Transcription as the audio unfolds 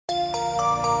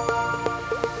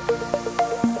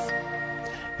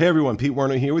Hey everyone, Pete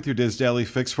Werner here with your Diz Daily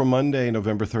Fix for Monday,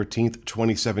 November 13th,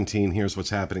 2017. Here's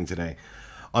what's happening today.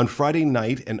 On Friday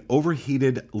night, an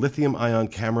overheated lithium ion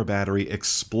camera battery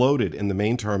exploded in the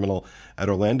main terminal at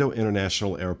Orlando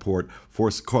International Airport,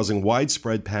 causing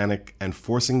widespread panic and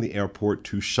forcing the airport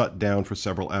to shut down for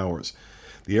several hours.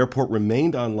 The airport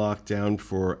remained on lockdown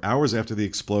for hours after the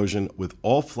explosion, with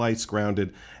all flights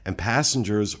grounded, and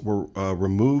passengers were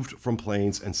removed from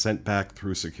planes and sent back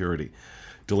through security.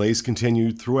 Delays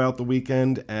continued throughout the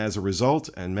weekend as a result,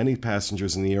 and many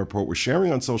passengers in the airport were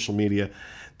sharing on social media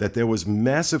that there was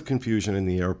massive confusion in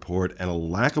the airport and a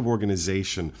lack of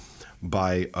organization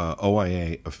by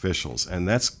OIA officials. And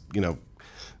that's,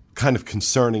 kind of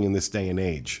concerning in this day and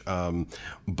age.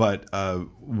 But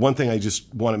one thing I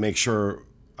just want to make sure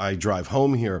I drive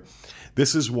home here,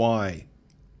 this is why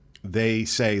they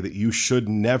say that you should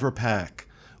never pack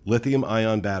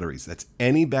lithium-ion batteries. That's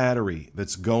any battery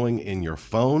that's going in your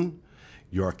phone,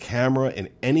 your camera, and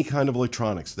any kind of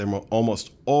electronics. They're almost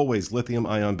always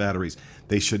lithium-ion batteries.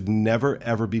 They should never,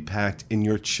 ever be packed in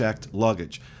your checked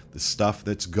luggage, the stuff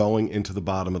that's going into the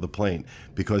bottom of the plane.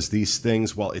 Because these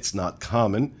things, while it's not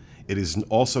common, it is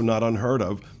also not unheard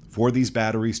of for these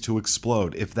batteries to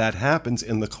explode. If that happens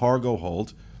in the cargo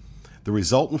hold, the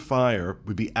resultant fire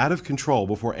would be out of control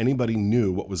before anybody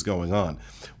knew what was going on.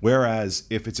 Whereas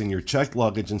if it's in your checked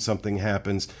luggage and something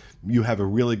happens, you have a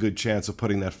really good chance of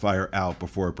putting that fire out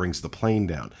before it brings the plane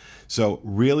down. So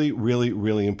really, really,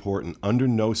 really important. Under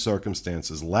no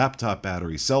circumstances, laptop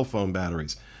batteries, cell phone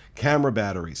batteries, camera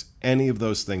batteries, any of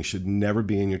those things should never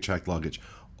be in your checked luggage.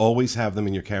 Always have them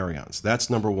in your carry-ons. That's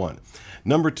number one.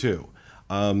 Number two,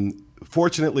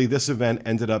 fortunately, this event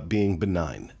ended up being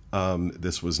benign.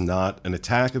 This was not an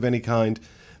attack of any kind.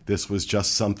 This was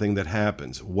just something that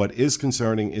happens. What is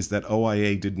concerning is that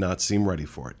OIA did not seem ready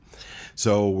for it.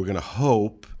 So we're going to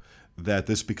hope that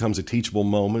this becomes a teachable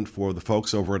moment for the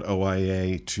folks over at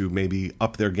OIA to maybe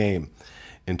up their game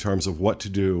in terms of what to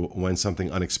do when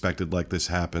something unexpected like this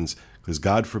happens, because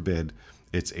God forbid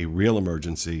it's a real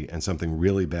emergency and something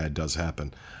really bad does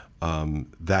happen.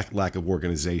 That lack of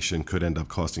organization could end up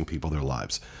costing people their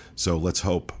lives. So let's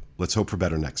hope for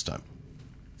better next time.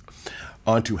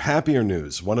 On to happier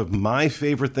news. One of my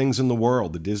favorite things in the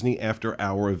world, the Disney After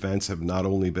Hour events have not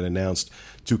only been announced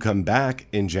to come back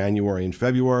in January and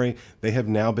February, they have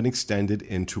now been extended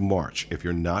into March. If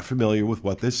you're not familiar with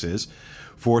what this is,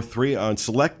 on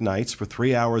select nights for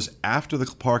 3 hours after the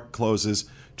park closes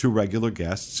to regular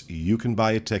guests, you can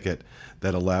buy a ticket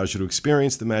that allows you to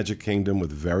experience the Magic Kingdom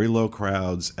with very low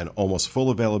crowds and almost full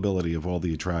availability of all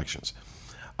the attractions.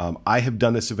 I have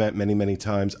done this event many, many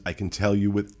times. I can tell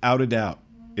you without a doubt,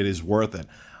 it is worth it.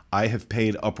 I have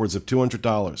paid upwards of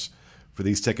 $200 for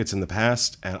these tickets in the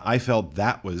past, and I felt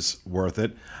that was worth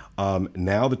it.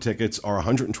 Now the tickets are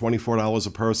 $124 a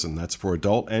person. That's for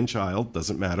adult and child,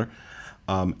 doesn't matter.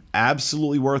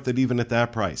 Absolutely worth it even at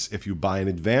that price. If you buy in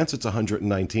advance, it's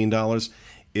 $119.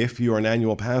 If you're an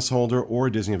annual pass holder or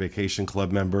a Disney Vacation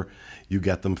Club member, you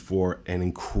get them for an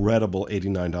incredible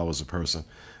 $89 a person.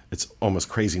 It's almost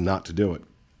crazy not to do it.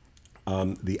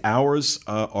 The hours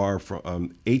are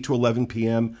from 8 to 11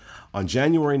 p.m. on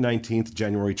January 19th,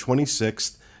 January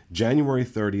 26th, January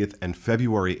 30th, and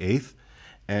February 8th,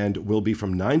 and will be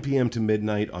from 9 p.m. to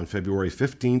midnight on February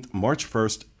 15th, March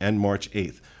 1st, and March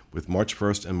 8th, with March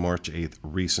 1st and March 8th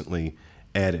recently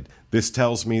added. This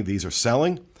tells me these are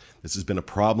selling. This has been a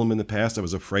problem in the past. I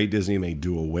was afraid Disney may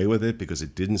do away with it because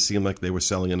it didn't seem like they were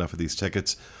selling enough of these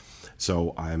tickets.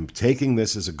 So I'm taking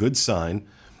this as a good sign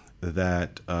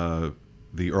that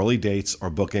the early dates are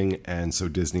booking, and so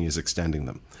Disney is extending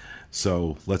them.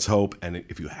 So let's hope. And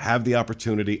if you have the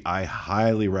opportunity, I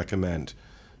highly recommend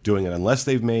doing it, unless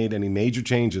they've made any major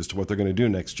changes to what they're going to do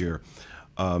next year.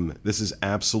 This is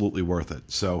absolutely worth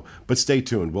it. So, but stay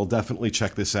tuned. We'll definitely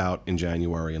check this out in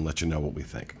January and let you know what we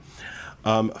think.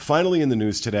 Finally, in the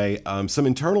news today, some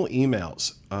internal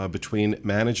emails between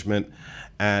managers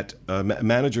at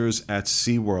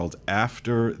SeaWorld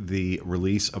after the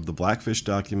release of the Blackfish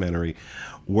documentary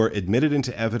were admitted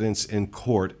into evidence in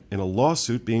court in a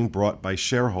lawsuit being brought by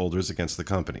shareholders against the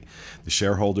company. The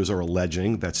shareholders are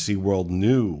alleging that SeaWorld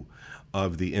knew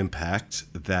of the impact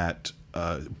that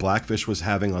Blackfish was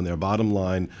having on their bottom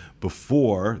line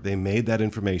before they made that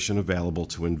information available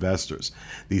to investors.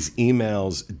 These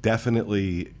emails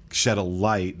definitely shed a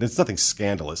light. There's nothing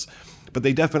scandalous, but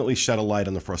they definitely shed a light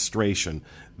on the frustration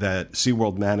that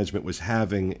SeaWorld management was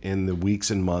having in the weeks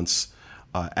and months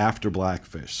after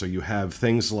Blackfish. So you have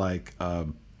things like,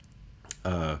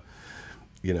 the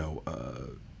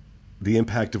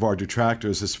impact of our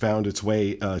detractors has found its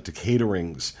way to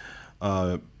caterings,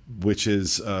 which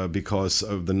is because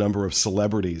of the number of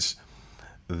celebrities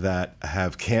that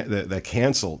have that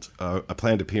canceled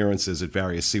planned appearances at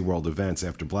various SeaWorld events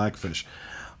after Blackfish.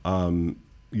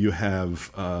 You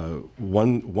have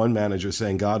one manager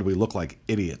saying, "God, we look like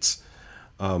idiots,"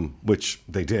 which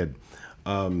they did.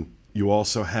 You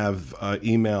also have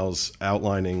emails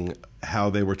outlining how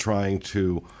they were trying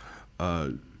to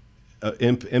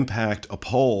impact a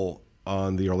poll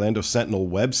on the Orlando Sentinel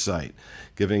website,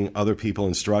 giving other people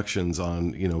instructions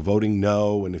on, voting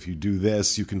no, and if you do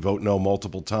this, you can vote no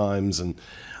multiple times, and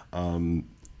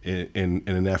in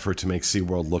an effort to make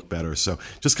SeaWorld look better. So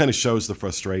just kind of shows the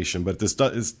frustration, but this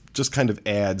just kind of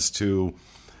adds to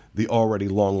the already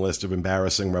long list of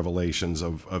embarrassing revelations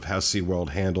of how SeaWorld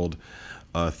handled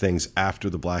things after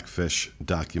the Blackfish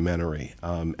documentary.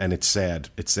 And it's sad.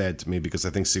 It's sad to me because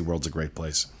I think SeaWorld's a great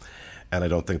place, and I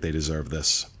don't think they deserve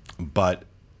this. But,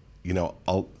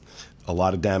 a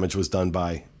lot of damage was done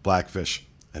by Blackfish.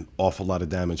 An awful lot of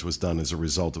damage was done as a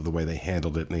result of the way they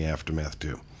handled it in the aftermath,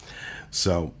 too.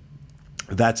 So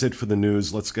that's it for the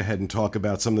news. Let's go ahead and talk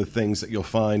about some of the things that you'll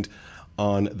find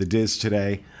on the Diz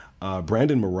today.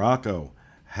 Brandon Morocco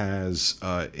has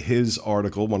his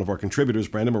article. One of our contributors,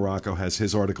 Brandon Morocco, has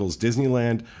his articles,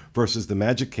 Disneyland versus the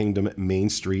Magic Kingdom, Main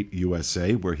Street,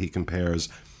 USA, where he compares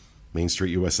Main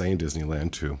Street, USA and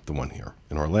Disneyland to the one here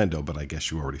in Orlando, but I guess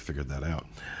you already figured that out.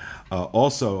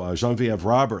 Also, Genevieve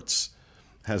Roberts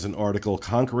has an article,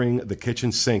 Conquering the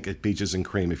Kitchen Sink at Beaches and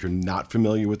Cream. If you're not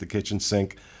familiar with the kitchen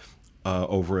sink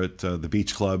over at the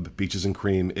Beach Club, Beaches and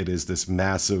Cream, it is this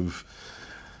massive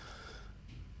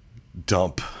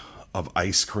dump of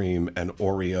ice cream and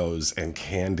Oreos and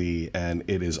candy, and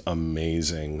it is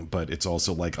amazing, but it's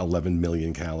also like 11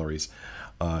 million calories.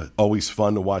 Always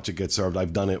fun to watch it get served.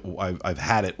 I've done it. I've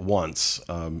had it once.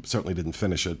 Certainly didn't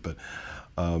finish it, but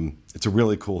it's a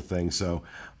really cool thing. So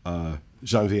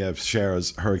Genevieve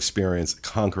shares her experience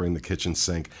conquering the kitchen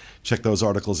sink. Check those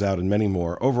articles out and many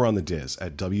more over on the Diz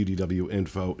at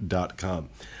wdwinfo.com.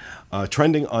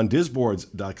 Trending on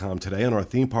dizboards.com today on our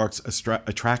theme parks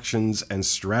attractions and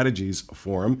strategies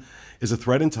forum is a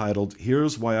thread entitled,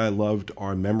 Here's Why I Loved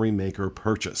Our Memory Maker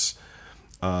Purchase.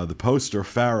 The poster,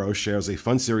 Pharaoh, shares a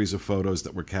fun series of photos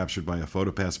that were captured by a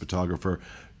PhotoPass photographer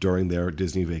during their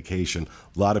Disney vacation.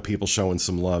 A lot of people showing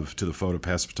some love to the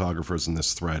PhotoPass photographers in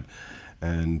this thread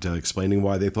and explaining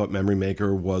why they thought Memory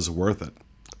Maker was worth it.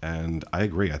 And I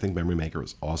agree. I think Memory Maker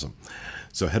is awesome.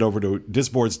 So head over to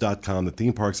dizboards.com, the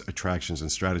theme parks attractions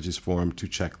and strategies forum, to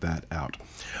check that out.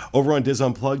 Over on Diz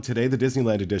Unplugged today, the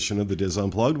Disneyland edition of the Diz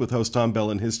Unplugged with host Tom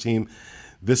Bell and his team.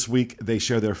 This week, they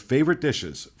share their favorite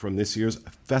dishes from this year's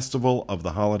Festival of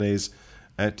the Holidays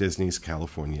at Disney's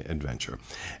California Adventure.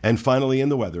 And finally, in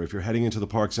the weather, if you're heading into the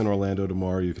parks in Orlando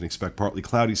tomorrow, you can expect partly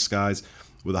cloudy skies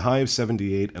with a high of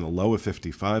 78 and a low of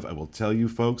 55. I will tell you,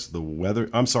 folks, the weather...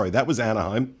 I'm sorry, that was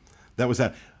Anaheim. That was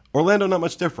that. Orlando, not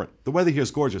much different. The weather here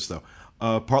is gorgeous, though.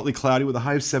 Partly cloudy with a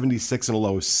high of 76 and a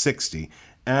low of 60.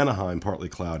 Anaheim, partly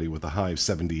cloudy with a high of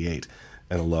 78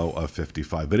 and a low of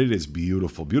 55. But it is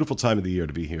beautiful, beautiful time of the year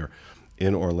to be here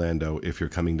in Orlando if you're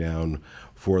coming down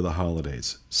for the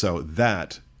holidays. So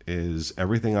that is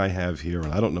everything I have here,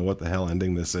 and I don't know what the hell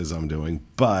ending this is I'm doing,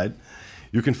 but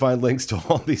you can find links to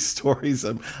all these stories.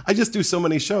 I just do so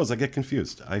many shows, I get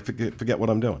confused. I forget what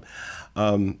I'm doing.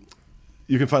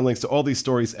 You can find links to all these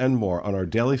stories and more on our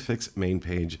Daily Fix main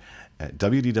page at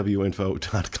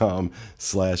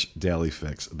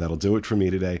wdwinfo.com/dailyfix. That'll do it for me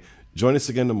today. Join us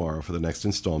again tomorrow for the next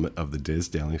installment of the Diz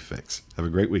Daily Fix. Have a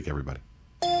great week, everybody.